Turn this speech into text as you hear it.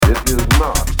It is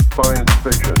not science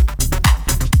fiction.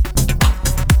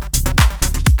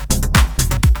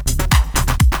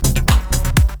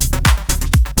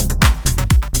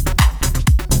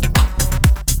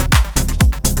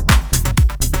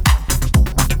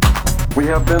 We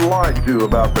have been lied to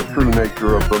about the true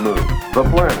nature of the moon, the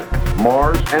planets,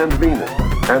 Mars, and Venus,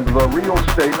 and the real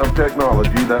state of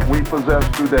technology that we possess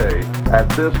today at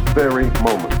this very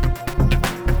moment.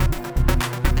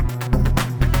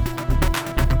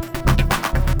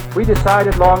 We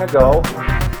decided long ago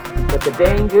that the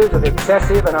dangers of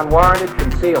excessive and unwarranted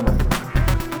concealment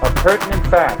of pertinent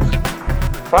facts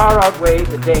far outweigh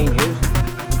the dangers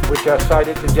which are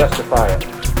cited to justify it.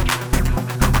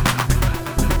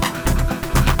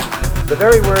 The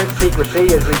very word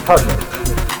secrecy is repugnant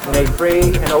in a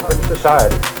free and open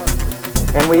society,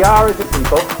 and we are as a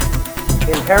people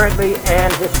inherently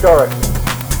and historically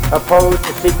opposed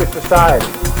to secret society,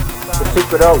 to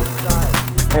secret oaths,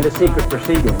 and to secret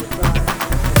proceedings.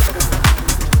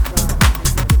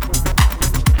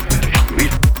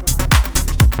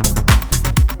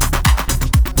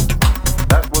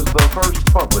 That was the first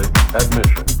public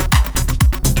admission.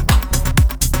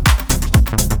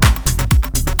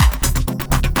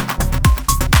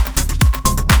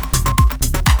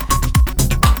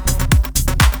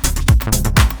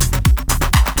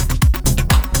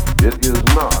 It is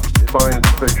not science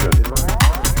fiction.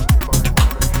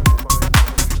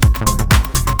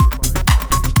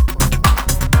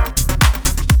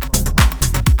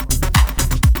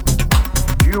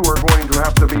 You are going to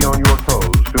have to be on your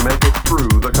toes to make it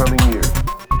through the coming years.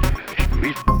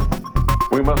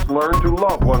 We must learn to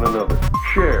love one another,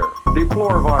 share,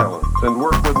 deplore violence, and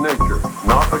work with nature,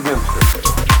 not against it.